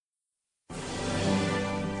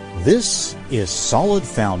This is Solid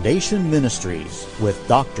Foundation Ministries with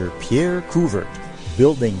Dr. Pierre Couvert,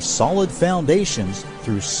 building solid foundations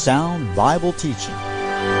through sound Bible teaching.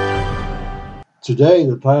 Today,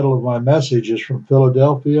 the title of my message is From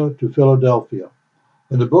Philadelphia to Philadelphia.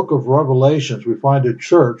 In the book of Revelations, we find a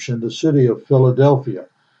church in the city of Philadelphia.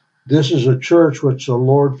 This is a church which the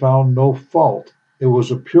Lord found no fault. It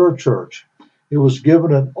was a pure church. It was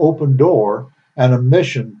given an open door and a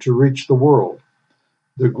mission to reach the world.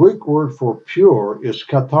 The Greek word for pure is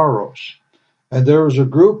katharos, and there is a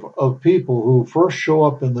group of people who first show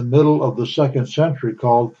up in the middle of the 2nd century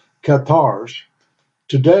called Cathars.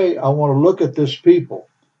 Today, I want to look at this people.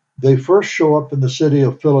 They first show up in the city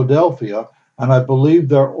of Philadelphia, and I believe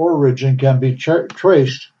their origin can be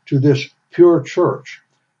traced to this pure church.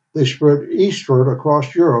 They spread eastward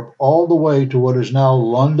across Europe all the way to what is now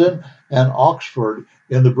London and Oxford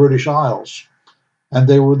in the British Isles. And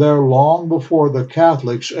they were there long before the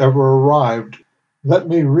Catholics ever arrived. Let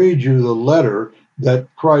me read you the letter that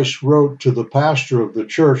Christ wrote to the pastor of the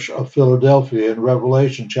church of Philadelphia in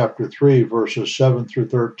Revelation chapter 3, verses 7 through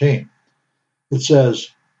 13. It says,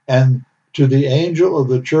 "And to the angel of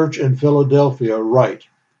the church in Philadelphia write,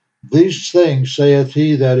 These things saith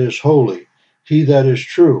he that is holy, he that is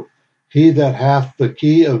true, he that hath the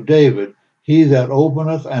key of David, he that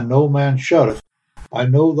openeth and no man shutteth. I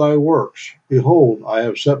know thy works. Behold, I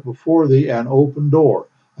have set before thee an open door,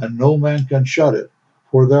 and no man can shut it.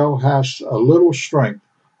 For thou hast a little strength,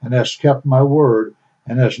 and hast kept my word,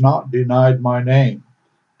 and hast not denied my name.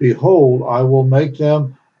 Behold, I will make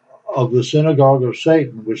them of the synagogue of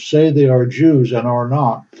Satan, which say they are Jews and are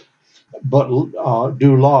not, but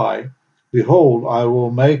do lie. Behold, I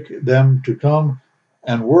will make them to come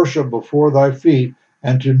and worship before thy feet,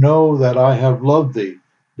 and to know that I have loved thee.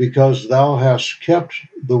 Because thou hast kept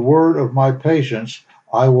the word of my patience,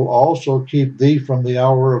 I will also keep thee from the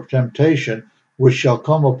hour of temptation, which shall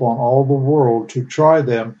come upon all the world to try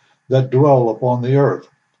them that dwell upon the earth.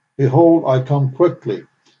 Behold, I come quickly.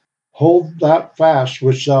 Hold that fast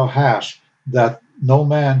which thou hast, that no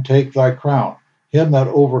man take thy crown. Him that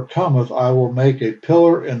overcometh I will make a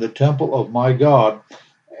pillar in the temple of my God,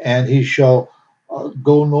 and he shall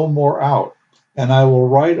go no more out. And I will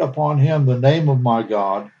write upon him the name of my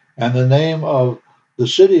God, and the name of the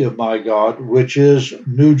city of my God, which is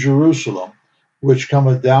New Jerusalem, which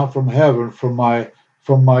cometh down from heaven from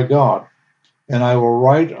my God. And I will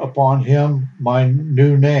write upon him my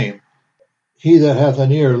new name. He that hath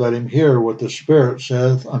an ear, let him hear what the Spirit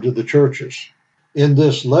saith unto the churches." In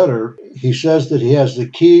this letter, he says that he has the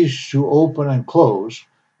keys to open and close,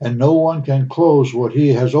 and no one can close what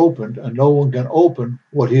he has opened, and no one can open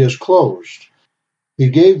what he has closed. He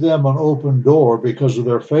gave them an open door because of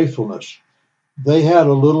their faithfulness. They had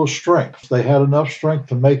a little strength. They had enough strength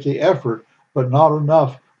to make the effort, but not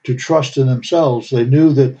enough to trust in themselves. They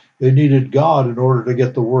knew that they needed God in order to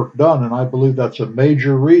get the work done, and I believe that's a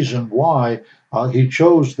major reason why he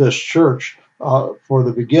chose this church for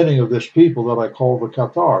the beginning of this people that I call the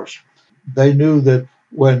Cathars. They knew that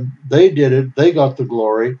when they did it, they got the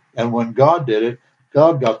glory, and when God did it,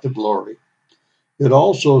 God got the glory. It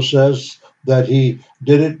also says that he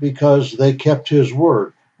did it because they kept his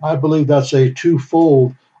word. I believe that's a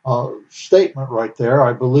twofold statement right there.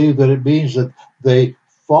 I believe that it means that they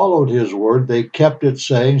followed his word, they kept its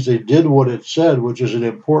sayings, they did what it said, which is an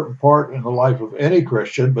important part in the life of any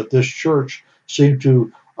Christian, but this church seemed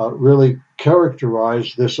to really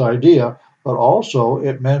characterize this idea, but also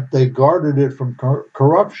it meant they guarded it from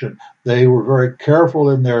corruption. They were very careful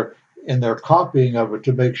in their copying of it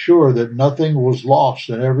to make sure that nothing was lost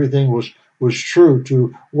and everything was true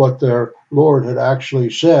to what their Lord had actually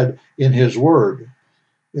said in his word.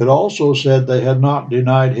 It also said they had not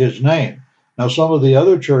denied his name. Now, some of the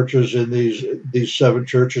other churches in these 7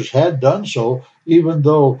 churches had done so, even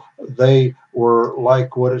though they were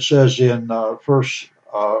like what it says in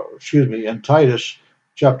in Titus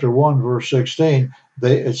chapter 1, verse 16.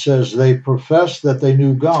 It says they profess that they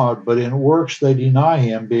knew God, but in works they deny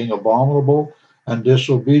him, being abominable and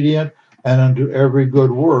disobedient, and unto every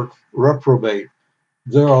good work reprobate.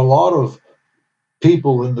 There are a lot of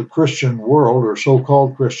people in the Christian world, or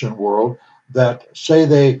so-called Christian world, that say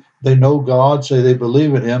they know God, say they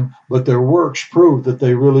believe in him, but their works prove that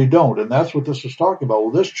they really don't. And that's what this is talking about.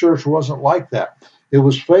 Well, this church wasn't like that. It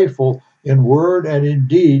was faithful in word and in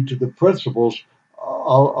deed to the principles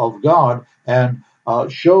of God, and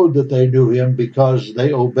showed that they knew him because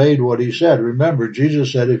they obeyed what he said. Remember,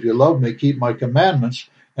 Jesus said, "If you love me, keep my commandments."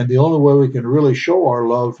 And the only way we can really show our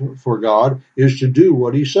love for God is to do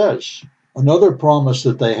what he says. Another promise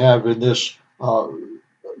that they have in this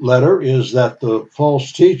letter is that the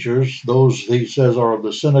false teachers, those he says are of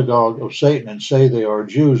the synagogue of Satan and say they are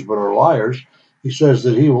Jews but are liars, he says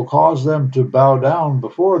that he will cause them to bow down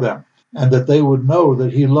before them and that they would know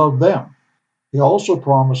that he loved them. He also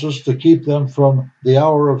promises to keep them from the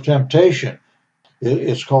hour of temptation.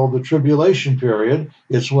 It's called the tribulation period.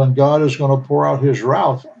 It's when God is going to pour out his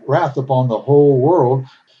wrath upon the whole world.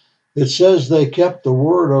 It says they kept the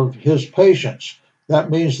word of his patience. That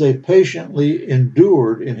means they patiently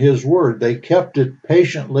endured in his word. They kept it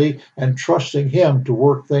patiently and trusting him to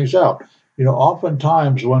work things out.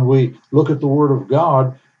 Oftentimes when we look at the word of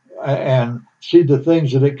God and see the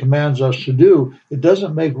things that it commands us to do, it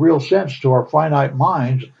doesn't make real sense to our finite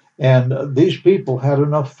minds. And these people had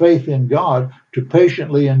enough faith in God to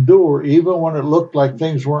patiently endure, even when it looked like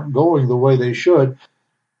things weren't going the way they should.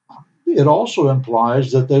 It also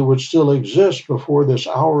implies that they would still exist before this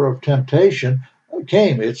hour of temptation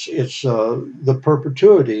came. It's the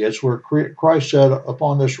perpetuity. It's where Christ said,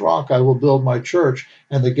 upon this rock I will build my church,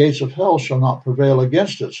 and the gates of hell shall not prevail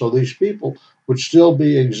against it. So these people would still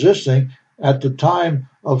be existing at the time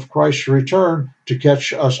of Christ's return to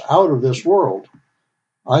catch us out of this world.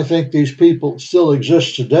 I think these people still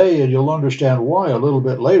exist today, and you'll understand why a little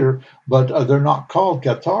bit later, but they're not called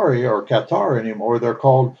Cathari or Qatar anymore. They're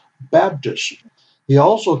called Baptists. He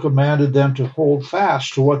also commanded them to hold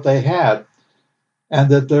fast to what they had, and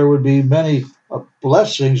that there would be many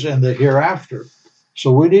blessings in the hereafter.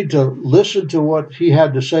 So we need to listen to what he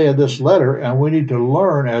had to say in this letter, and we need to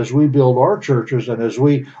learn as we build our churches and as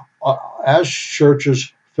we, as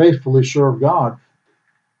churches, faithfully serve God.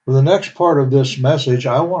 For the next part of this message,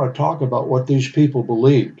 I want to talk about what these people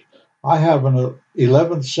believed. I have an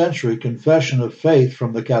 11th century confession of faith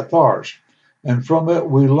from the Cathars, and from it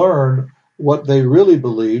we learn what they really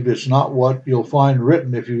believed. It's not what you'll find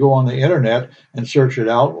written if you go on the internet and search it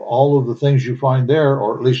out. All of the things you find there,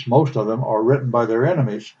 or at least most of them, are written by their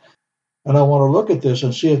enemies. And I want to look at this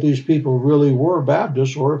and see if these people really were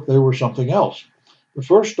Baptists or if they were something else. The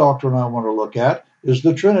first doctrine I want to look at is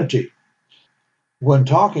the Trinity. When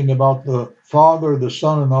talking about the Father, the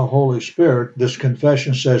Son, and the Holy Spirit, this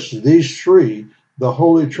confession says these three, the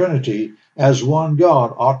Holy Trinity, as one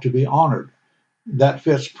God, ought to be honored. That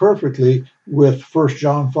fits perfectly with 1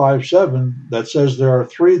 John 5:7 that says there are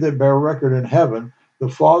three that bear record in heaven, the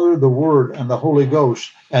Father, the Word, and the Holy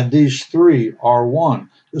Ghost, and these three are one.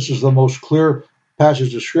 This is the most clear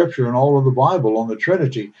passage of Scripture in all of the Bible on the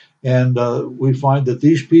Trinity. And we find that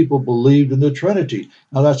these people believed in the Trinity.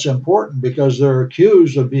 Now that's important because they're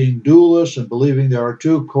accused of being dualists and believing there are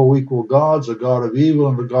two co-equal gods, a God of evil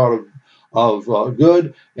and a God of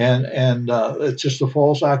good. And it's just a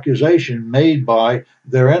false accusation made by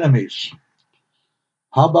their enemies.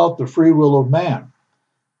 How about the free will of man?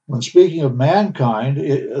 When speaking of mankind,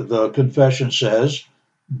 the confession says,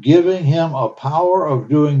 giving him a power of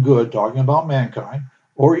doing good, talking about mankind,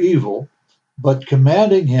 or evil, but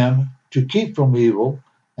commanding him to keep from evil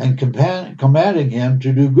and commanding him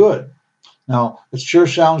to do good. Now, it sure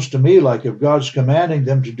sounds to me like if God's commanding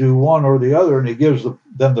them to do one or the other and he gives them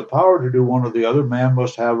the power to do one or the other, man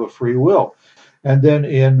must have a free will. And then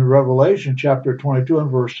in Revelation chapter 22 and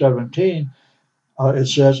verse 17, it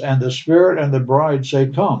says, and the Spirit and the bride say,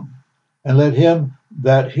 come, and let him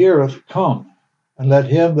that heareth come, and let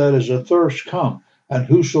him that is athirst come, and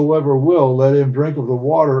whosoever will, let him drink of the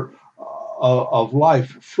water of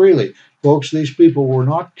life freely. Folks, these people were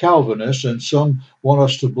not Calvinists, and some want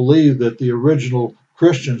us to believe that the original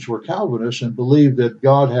Christians were Calvinists and believed that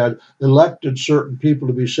God had elected certain people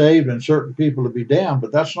to be saved and certain people to be damned,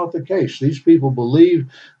 but that's not the case. These people believed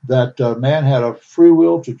that man had a free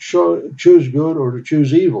will to choose good or to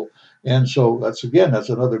choose evil. And so that's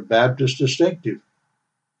another Baptist distinctive.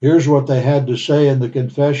 Here's what they had to say in the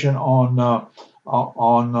confession on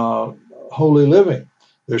holy living.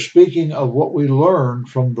 They're speaking of what we learned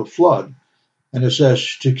from the flood. And it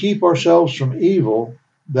says, to keep ourselves from evil,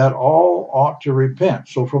 that all ought to repent.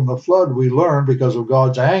 So from the flood we learn, because of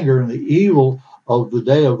God's anger and the evil of the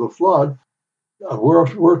day of the flood,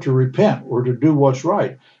 we're to repent. We're to do what's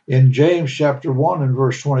right. In James chapter 1 and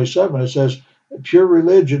verse 27, it says, pure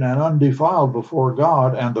religion and undefiled before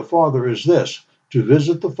God and the Father is this, to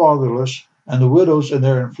visit the fatherless and the widows in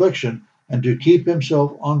their affliction, and to keep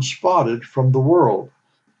himself unspotted from the world.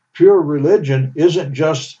 Pure religion isn't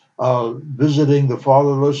just visiting the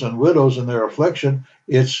fatherless and widows in their affliction.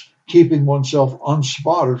 It's keeping oneself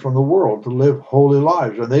unspotted from the world, to live holy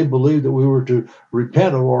lives. And they believed that we were to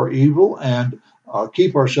repent of our evil and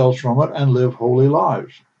keep ourselves from it and live holy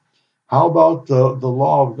lives. How about the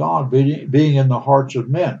law of God being in the hearts of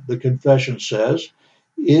men? The confession says,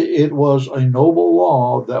 It was a noble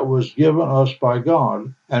law that was given us by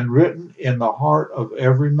God and written in the heart of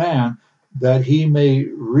every man, that he may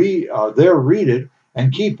read it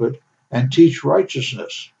and keep it and teach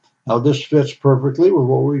righteousness. Now, this fits perfectly with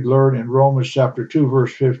what we learn in Romans chapter 2,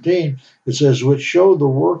 verse 15. It says, which show the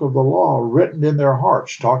work of the law written in their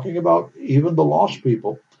hearts, talking about even the lost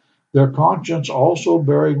people, their conscience also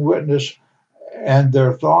bearing witness, and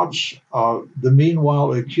their thoughts, the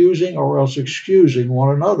meanwhile accusing or else excusing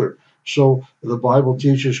one another. So the Bible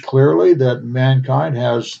teaches clearly that mankind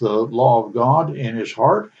has the law of God in his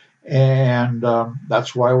heart, and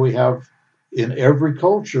that's why we have in every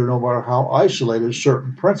culture, no matter how isolated,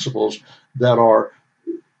 certain principles that are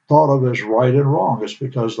thought of as right and wrong. It's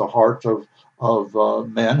because the hearts of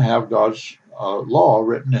men have God's law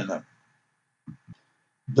written in them.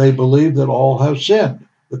 They believe that all have sinned.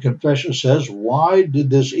 The confession says, why did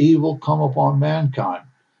this evil come upon mankind?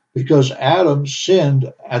 Because Adam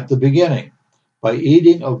sinned at the beginning by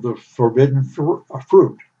eating of the forbidden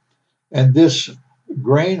fruit. And this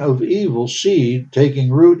grain of evil seed, taking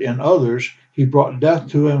root in others, he brought death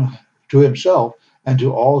to himself and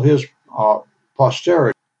to all his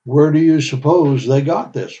posterity. Where do you suppose they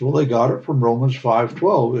got this? Well, they got it from Romans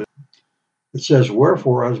 5:12. It says,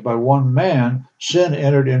 wherefore, as by one man sin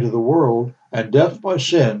entered into the world, and death by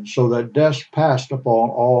sin, so that death passed upon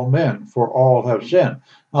all men, for all have sinned.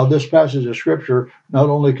 Now, this passage of Scripture not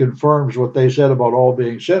only confirms what they said about all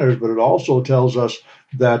being sinners, but it also tells us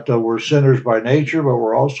that we're sinners by nature, but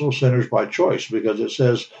we're also sinners by choice, because it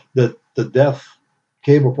says that the death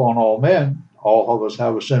came upon all men. All of us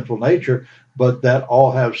have a sinful nature, but that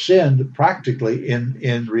all have sinned practically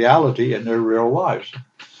in reality in their real lives.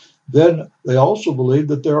 Then they also believe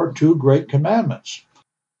that there are two great commandments.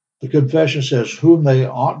 The confession says, whom they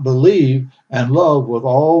ought believe and love with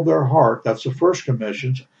all their heart, that's the first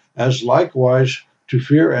commission, as likewise to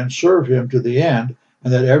fear and serve him to the end,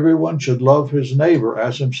 and that everyone should love his neighbor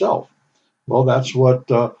as himself. Well, that's what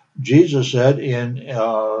Jesus said in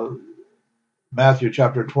Matthew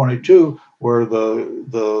chapter 22, where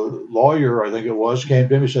the lawyer, I think it was, came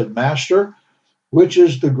to him. He said, Master, which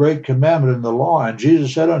is the great commandment in the law? And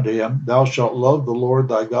Jesus said unto him, thou shalt love the Lord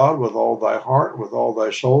thy God with all thy heart, with all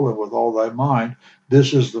thy soul, and with all thy mind.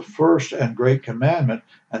 This is the first and great commandment.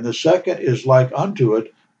 And the second is like unto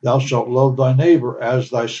it, thou shalt love thy neighbor as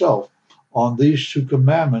thyself. On these two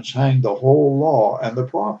commandments hang the whole law and the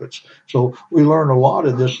prophets. So we learn a lot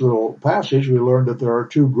in this little passage. We learn that there are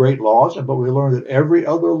two great laws, but we learn that every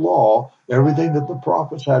other law, everything that the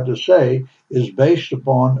prophets had to say, is based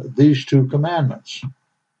upon these two commandments.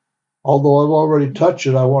 Although I've already touched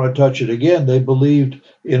it, I want to touch it again. They believed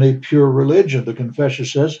in a pure religion, the confession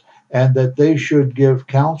says, and that they should give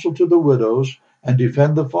counsel to the widows and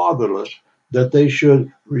defend the fatherless, that they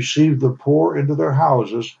should receive the poor into their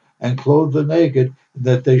houses and clothe the naked,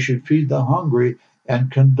 that they should feed the hungry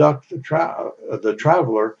and conduct the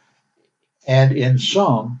traveler, and in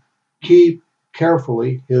sum, keep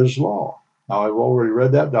carefully his law. Now, I've already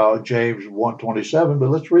read that down, James 1:27,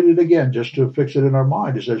 but let's read it again just to fix it in our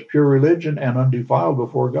mind. It says, pure religion and undefiled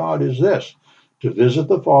before God is this, to visit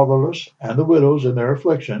the fatherless and the widows in their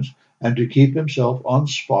afflictions, and to keep himself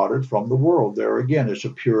unspotted from the world. There again, it's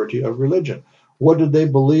a purity of religion. What did they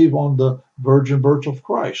believe on the virgin birth of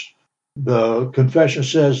Christ? The confession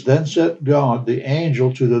says, then sent God the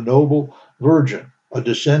angel to the noble virgin, a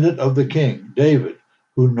descendant of the king, David,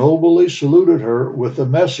 who nobly saluted her with a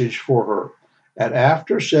message for her. And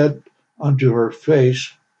after said unto her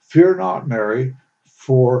face, fear not, Mary,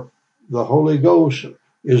 for the Holy Ghost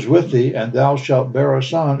is with thee, and thou shalt bear a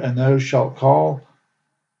son, and thou shalt call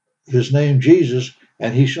his name Jesus,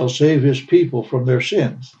 and he shall save his people from their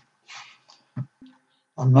sins.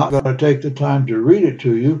 I'm not going to take the time to read it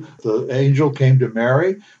to you. The angel came to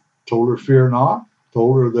Mary, told her, fear not,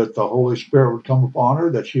 told her that the Holy Spirit would come upon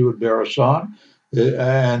her, that she would bear a son.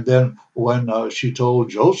 And then when she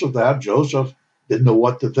told Joseph that, Joseph didn't know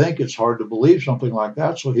what to think. It's hard to believe something like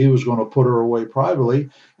that. So he was going to put her away privately.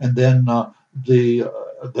 And then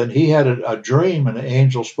then he had a dream, and the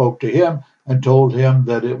angel spoke to him and told him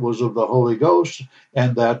that it was of the Holy Ghost,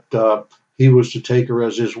 and that he was to take her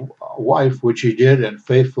as his wife, which he did, and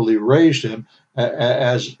faithfully raised him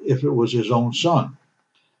as if it was his own son.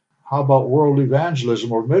 How about world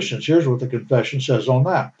evangelism or missions? Here's what the confession says on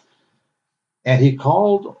that. And he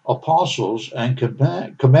called apostles and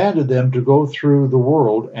commanded them to go through the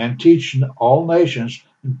world and teach all nations,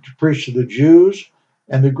 to preach to the Jews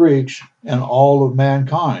and the Greeks and all of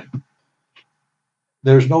mankind.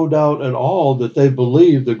 There's no doubt at all that they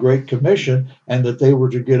believed the Great Commission and that they were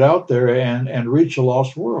to get out there and reach a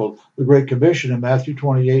lost world. The Great Commission in Matthew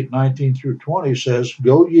 28:19 through 20 says,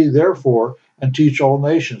 "Go ye therefore and teach all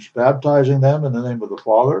nations, baptizing them in the name of the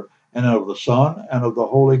Father and of the Son and of the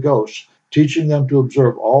Holy Ghost, teaching them to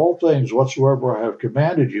observe all things whatsoever I have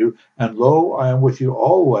commanded you. And lo, I am with you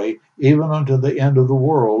always, even unto the end of the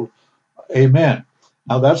world. Amen."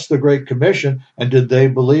 Now that's the Great Commission. And did they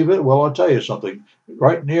believe it? Well, I'll tell you something.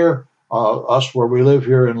 Right near us, where we live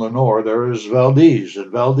here in Lenore, there is Valdez, and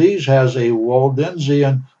Valdez has a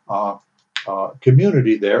Waldensian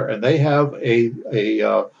community there, and they have a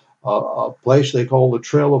place they call the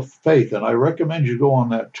Trail of Faith. And I recommend you go on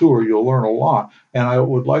that tour. You'll learn a lot. And I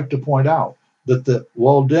would like to point out that the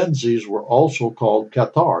Waldenses were also called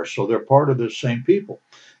Cathars, so they're part of the same people.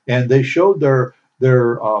 And they showed their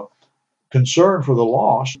concern for the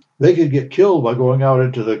lost. They could get killed by going out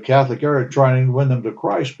into the Catholic area trying to win them to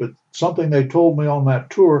Christ. But something they told me on that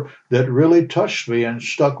tour that really touched me and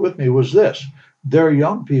stuck with me was this. Their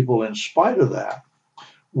young people, in spite of that,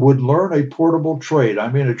 would learn a portable trade. I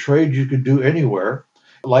mean, a trade you could do anywhere.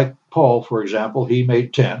 Like Paul, for example, he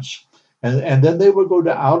made tents. And then they would go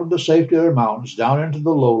out of the safety of their mountains, down into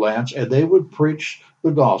the lowlands, and they would preach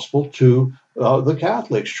the gospel to the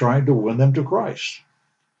Catholics, trying to win them to Christ.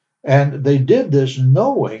 And they did this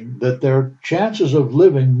knowing that their chances of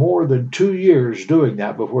living more than 2 years doing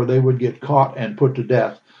that before they would get caught and put to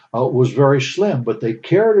death was very slim. But they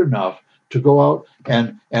cared enough to go out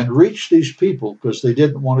and reach these people because they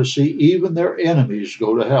didn't want to see even their enemies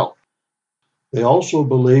go to hell. They also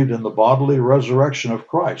believed in the bodily resurrection of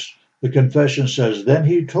Christ. The confession says, "Then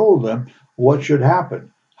he told them what should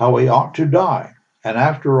happen, how he ought to die, and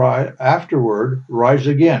afterward rise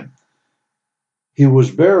again. He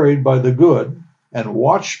was buried by the good and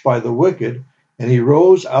watched by the wicked, and he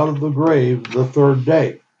rose out of the grave the third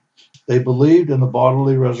day." They believed in the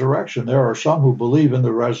bodily resurrection. There are some who believe in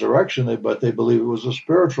the resurrection, but they believe it was a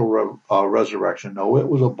spiritual resurrection. No, it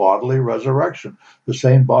was a bodily resurrection. The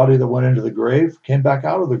same body that went into the grave came back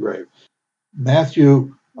out of the grave.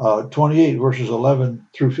 Matthew 28, verses 11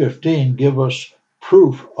 through 15 give us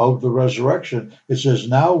proof of the resurrection. It says,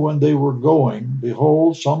 "Now when they were going,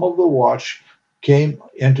 behold, some of the watch came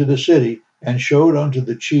into the city and showed unto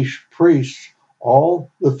the chief priests all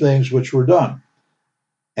the things which were done.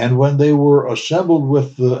 And when they were assembled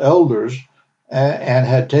with the elders and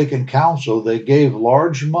had taken counsel, they gave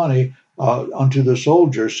large money unto the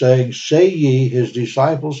soldiers, saying, Say ye, his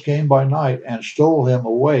disciples came by night and stole him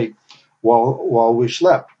away while we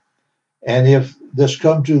slept. And if this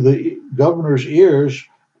come to the governor's ears,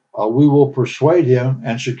 we will persuade him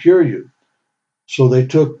and secure you." So they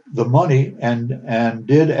took the money and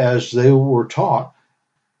did as they were taught.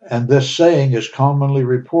 And this saying is commonly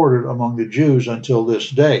reported among the Jews until this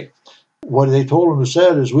day. What they told them to say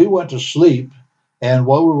is, "We went to sleep, and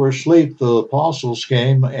while we were asleep, the apostles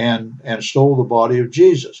came and stole the body of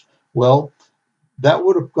Jesus." Well, that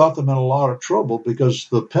would have got them in a lot of trouble because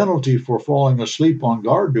the penalty for falling asleep on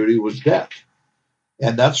guard duty was death.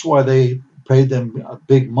 And that's why they paid them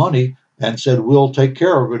big money and said, "We'll take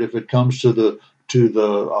care of it if it comes to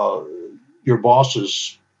your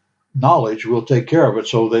boss's knowledge. We'll take care of it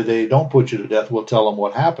so that they don't put you to death. We'll tell them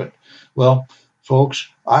what happened." Well, folks,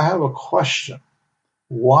 I have a question.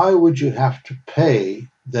 Why would you have to pay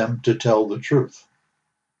them to tell the truth?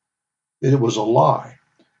 It was a lie.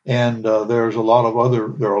 And there are a lot of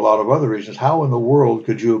other reasons. How in the world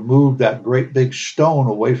could you have moved that great big stone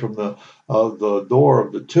away from the door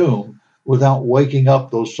of the tomb without waking up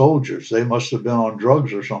those soldiers? They must have been on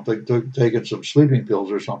drugs or something, taken some sleeping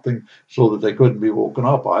pills or something, so that they couldn't be woken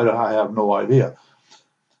up. I have no idea.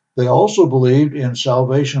 They also believed in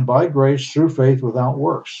salvation by grace through faith without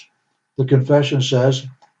works. The confession says,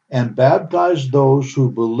 "And baptized those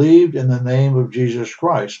who believed in the name of Jesus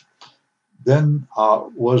Christ." Then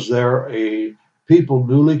was there a people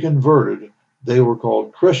newly converted. They were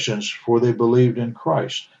called Christians, for they believed in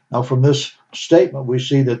Christ. Now, from this statement, we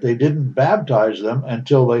see that they didn't baptize them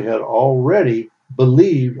until they had already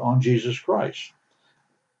believed on Jesus Christ.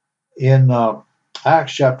 In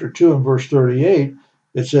Acts chapter 2 and verse 38,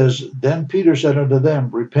 it says, "Then Peter said unto them,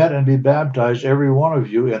 Repent and be baptized, every one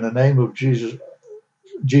of you, in the name of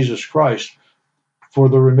Jesus Christ, for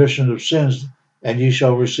the remission of sins, and ye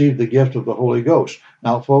shall receive the gift of the Holy Ghost."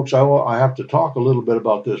 Now, folks, I have to talk a little bit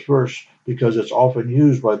about this verse because it's often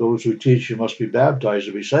used by those who teach you must be baptized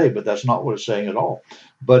to be saved, but that's not what it's saying at all.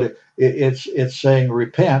 But it's saying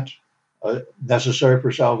repent, necessary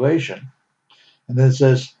for salvation. And then it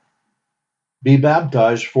says, be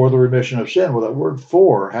baptized for the remission of sin. Well, that word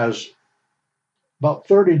 "for" has about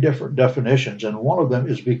 30 different definitions, and one of them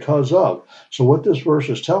is because of. So what this verse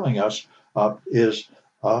is telling us is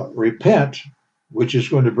repent, which is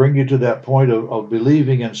going to bring you to that point of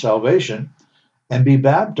believing in salvation, and be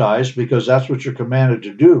baptized, because that's what you're commanded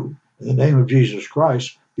to do in the name of Jesus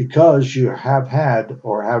Christ, because you have had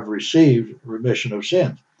or have received remission of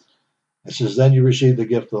sins. It says, then you receive the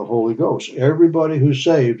gift of the Holy Ghost. Everybody who's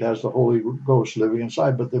saved has the Holy Ghost living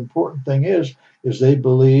inside. But the important thing is they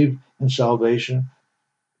believe in salvation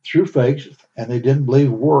through faith, and they didn't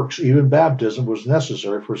believe works, even baptism, was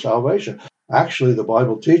necessary for salvation. Actually, the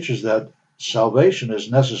Bible teaches that salvation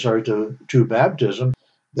is necessary to baptism.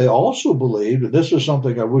 They also believed, and this is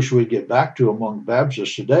something I wish we'd get back to among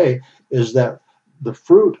Baptists today, is that the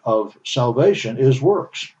fruit of salvation is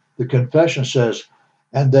works. The confession says,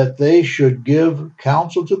 and that they should give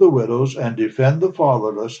counsel to the widows and defend the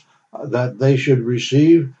fatherless, that they should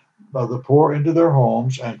receive the poor into their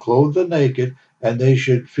homes and clothe the naked, and they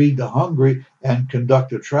should feed the hungry and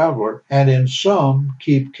conduct the traveler, and in some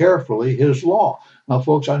keep carefully his law. Now,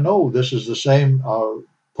 folks, I know this is the same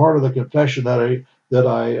part of the confession that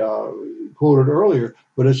I quoted earlier,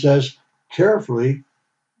 but it says carefully,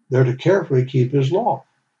 they're to carefully keep his law.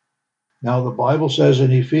 Now, the Bible says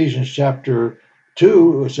in Ephesians chapter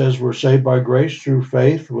 2, it says we're saved by grace through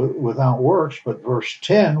faith without works. But verse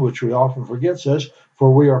 10, which we often forget, says,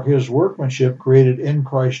 for we are his workmanship, created in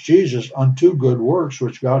Christ Jesus unto good works,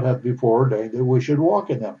 which God hath before ordained that we should walk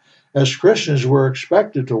in them. As Christians, we're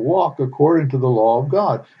expected to walk according to the law of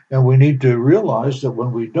God. And we need to realize that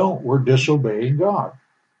when we don't, we're disobeying God.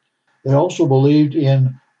 They also believed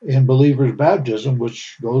in believers' baptism,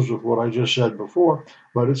 which goes with what I just said before.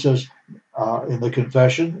 But it says in the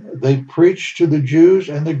confession, they preached to the Jews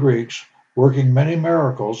and the Greeks, working many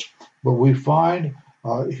miracles. But we find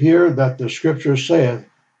here that the scripture saith,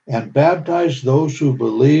 and baptized those who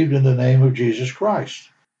believed in the name of Jesus Christ.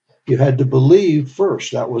 You had to believe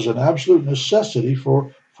first. That was an absolute necessity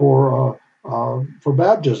for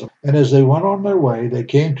baptism. And as they went on their way, they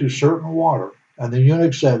came to certain water. And the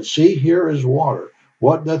eunuch said, see, here is water.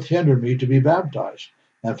 What doth hinder me to be baptized?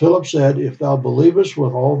 And Philip said, if thou believest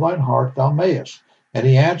with all thine heart, thou mayest. And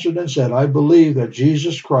he answered and said, I believe that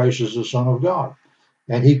Jesus Christ is the Son of God.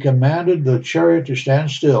 And he commanded the chariot to stand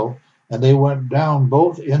still, and they went down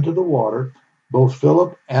both into the water, both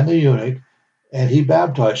Philip and the eunuch, and he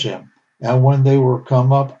baptized him. And when they were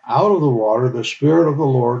come up out of the water, the Spirit of the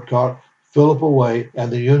Lord caught Philip away,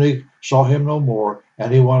 and the eunuch saw him no more,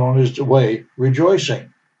 and he went on his way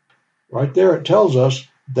rejoicing. Right there it tells us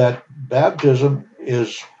that baptism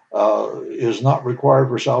is not required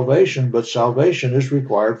for salvation, but salvation is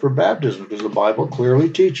required for baptism, because the Bible clearly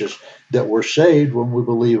teaches that we're saved when we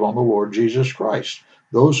believe on the Lord Jesus Christ.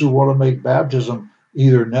 Those who want to make baptism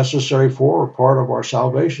either necessary for or part of our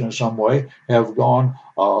salvation in some way have gone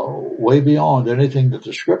way beyond anything that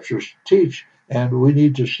the scriptures teach, and we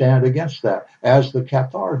need to stand against that, as the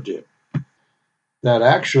Cathars did. That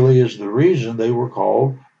actually is the reason they were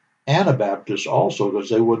called Anabaptists also, because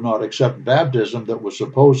they would not accept baptism that was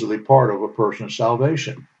supposedly part of a person's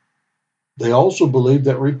salvation. They also believed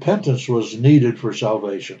that repentance was needed for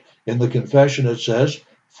salvation. In the confession it says,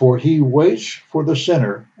 for he waits for the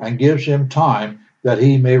sinner and gives him time that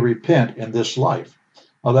he may repent in this life.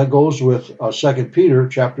 Now that goes with 2 Peter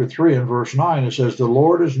chapter 3 and verse 9. It says, the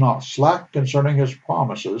Lord is not slack concerning his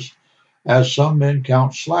promises, as some men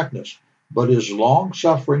count slackness, but is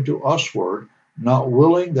long-suffering to usward, not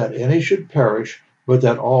willing that any should perish, but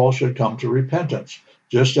that all should come to repentance.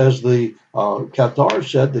 Just as the Cathars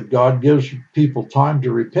said that God gives people time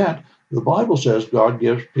to repent, the Bible says God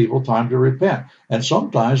gives people time to repent. And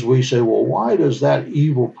sometimes we say, well, why does that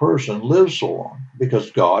evil person live so long?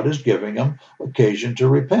 Because God is giving them occasion to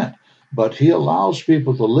repent. But he allows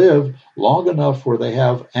people to live long enough where they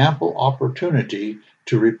have ample opportunity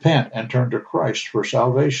to repent and turn to Christ for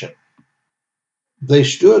salvation. They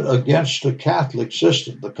stood against the Catholic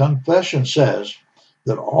system. The confession says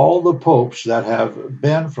that all the popes that have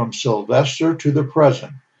been from Sylvester to the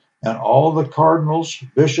present, and all the cardinals,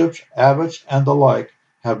 bishops, abbots, and the like,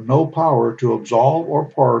 have no power to absolve or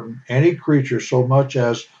pardon any creature so much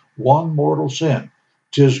as one mortal sin.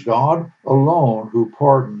 'Tis God alone who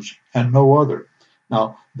pardons, and no other.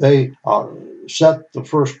 Now, they set the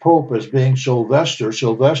first pope as being Sylvester.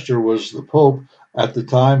 Sylvester was the pope at the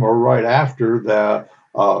time or right after that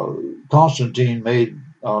Constantine made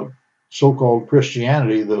so-called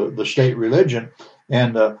Christianity the state religion,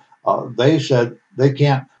 and they said they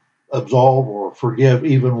can't absolve or forgive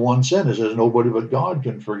even one sin. It says nobody but God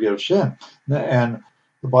can forgive sin. And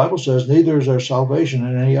the Bible says, neither is there salvation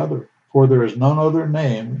in any other, for there is none other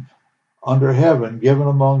name under heaven given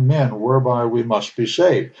among men whereby we must be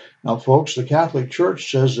saved. Now, folks, the Catholic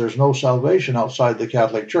Church says there's no salvation outside the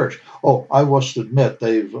Catholic Church. Oh, I must admit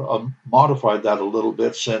they've modified that a little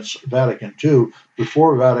bit since Vatican II.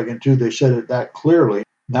 Before Vatican II, they said it that clearly.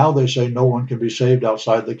 Now they say no one can be saved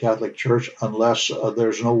outside the Catholic Church unless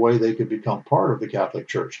there's no way they could become part of the Catholic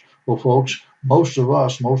Church. Well, folks, most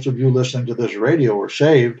of you listening to this radio are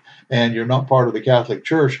saved, and you're not part of the Catholic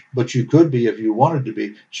Church, but you could be if you wanted to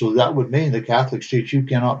be. So that would mean the Catholics teach you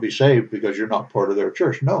cannot be saved because you're not part of their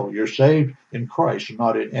church. No, you're saved in Christ,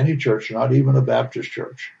 not in any church, not even a Baptist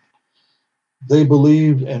church. They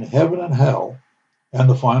believed in heaven and hell and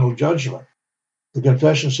the final judgment. The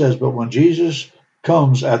confession says, but when Jesus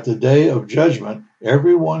comes at the day of judgment,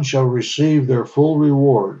 everyone shall receive their full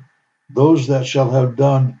reward, those that shall have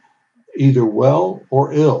done either well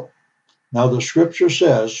or ill. Now the scripture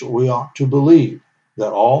says we ought to believe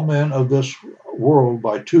that all men of this world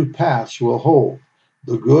by two paths will hold.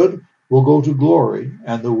 The good will go to glory,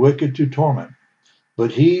 and the wicked to torment.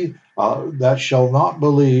 But he that shall not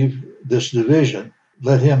believe this division,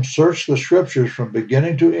 let him search the scriptures from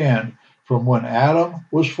beginning to end, from when Adam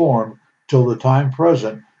was formed till the time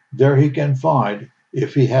present. There he can find,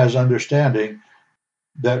 if he has understanding,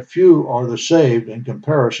 that few are the saved in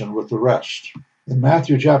comparison with the rest. In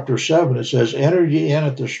Matthew chapter 7, it says, enter ye in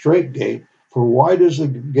at the strait gate, for wide is the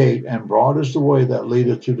gate, and broad is the way that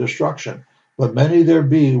leadeth to destruction. But many there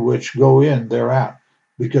be which go in thereat.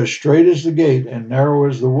 Because strait is the gate, and narrow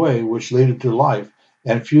is the way which leadeth to life,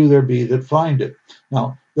 and few there be that find it.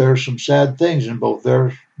 Now, there are some sad things in both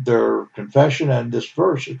their confession and this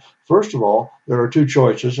verse. First of all, there are two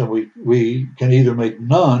choices, and we can either make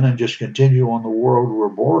none and just continue on the world we're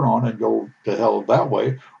born on and go to hell that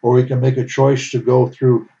way, or we can make a choice to go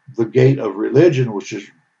through the gate of religion, which is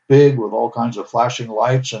big with all kinds of flashing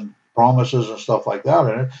lights and promises and stuff like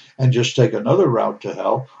that in it, and just take another route to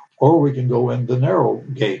hell, or we can go in the narrow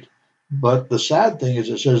gate. But the sad thing is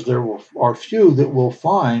it says there are few that will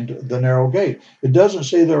find the narrow gate. It doesn't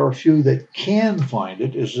say there are few that can find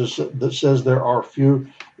it. It's just that says there are few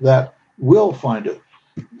that will find it.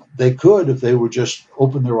 They could if they would just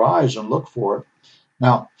open their eyes and look for it.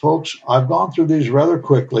 Now, folks, I've gone through these rather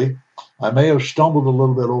quickly. I may have stumbled a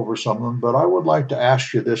little bit over some of them, but I would like to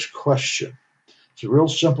ask you this question. It's a real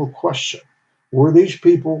simple question. Were these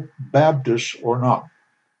people Baptists or not?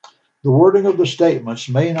 The wording of the statements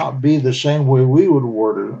may not be the same way we would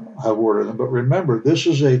have worded them, but remember, this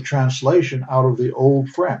is a translation out of the Old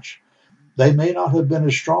French. They may not have been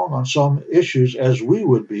as strong on some issues as we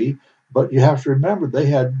would be, but you have to remember they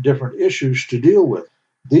had different issues to deal with.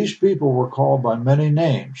 These people were called by many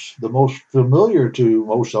names. The most familiar to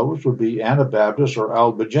most of us would be Anabaptists or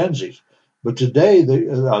Albigenses, but today they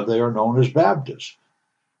are known as Baptists.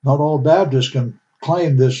 Not all Baptists can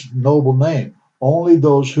claim this noble name. Only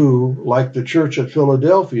those who, like the church at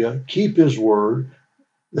Philadelphia, keep his word,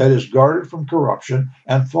 that is guarded from corruption,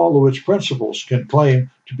 and follow its principles, can claim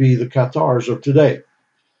to be the Cathars of today.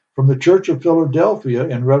 From the church of Philadelphia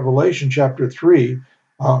in Revelation chapter 3,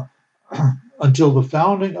 until the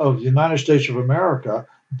founding of the United States of America,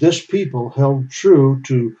 this people held true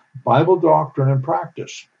to Bible doctrine and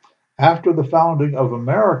practice. After the founding of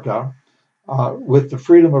America, with the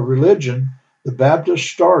freedom of religion, the Baptists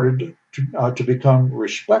started to become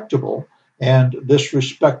respectable, and this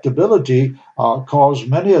respectability caused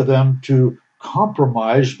many of them to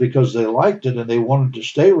compromise because they liked it and they wanted to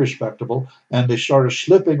stay respectable, and they started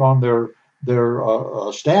slipping on their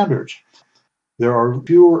standards. There are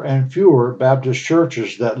fewer and fewer Baptist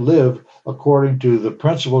churches that live according to the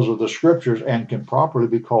principles of the scriptures and can properly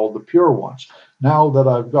be called the pure ones. Now that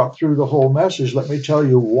I've got through the whole message, let me tell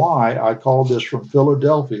you why I called this From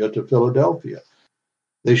Philadelphia to Philadelphia.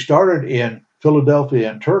 They started in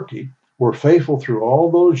Philadelphia and Turkey, were faithful through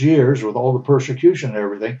all those years with all the persecution and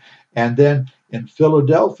everything, and then in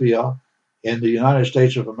Philadelphia, in the United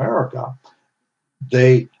States of America,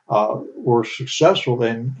 they were successful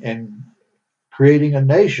in creating a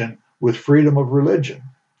nation with freedom of religion.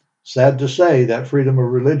 Sad to say, that freedom of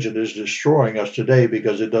religion is destroying us today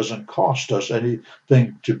because it doesn't cost us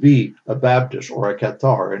anything to be a Baptist or a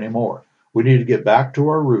Cathar anymore. We need to get back to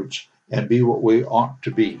our roots and be what we ought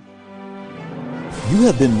to be. You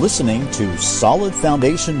have been listening to Solid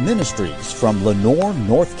Foundation Ministries from Lenoir,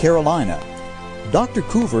 North Carolina. Dr.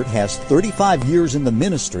 Couvert has 35 years in the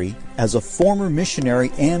ministry as a former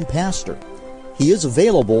missionary and pastor. He is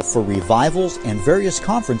available for revivals and various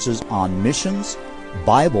conferences on missions,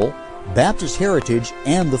 Bible, Baptist heritage,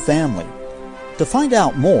 and the family. To find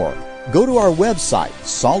out more, go to our website,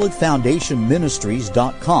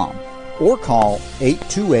 solidfoundationministries.com, or call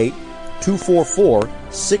 828-244-2788.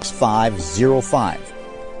 888-878-6505.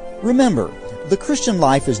 Remember, the Christian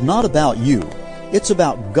life is not about you. It's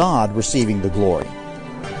about God receiving the glory.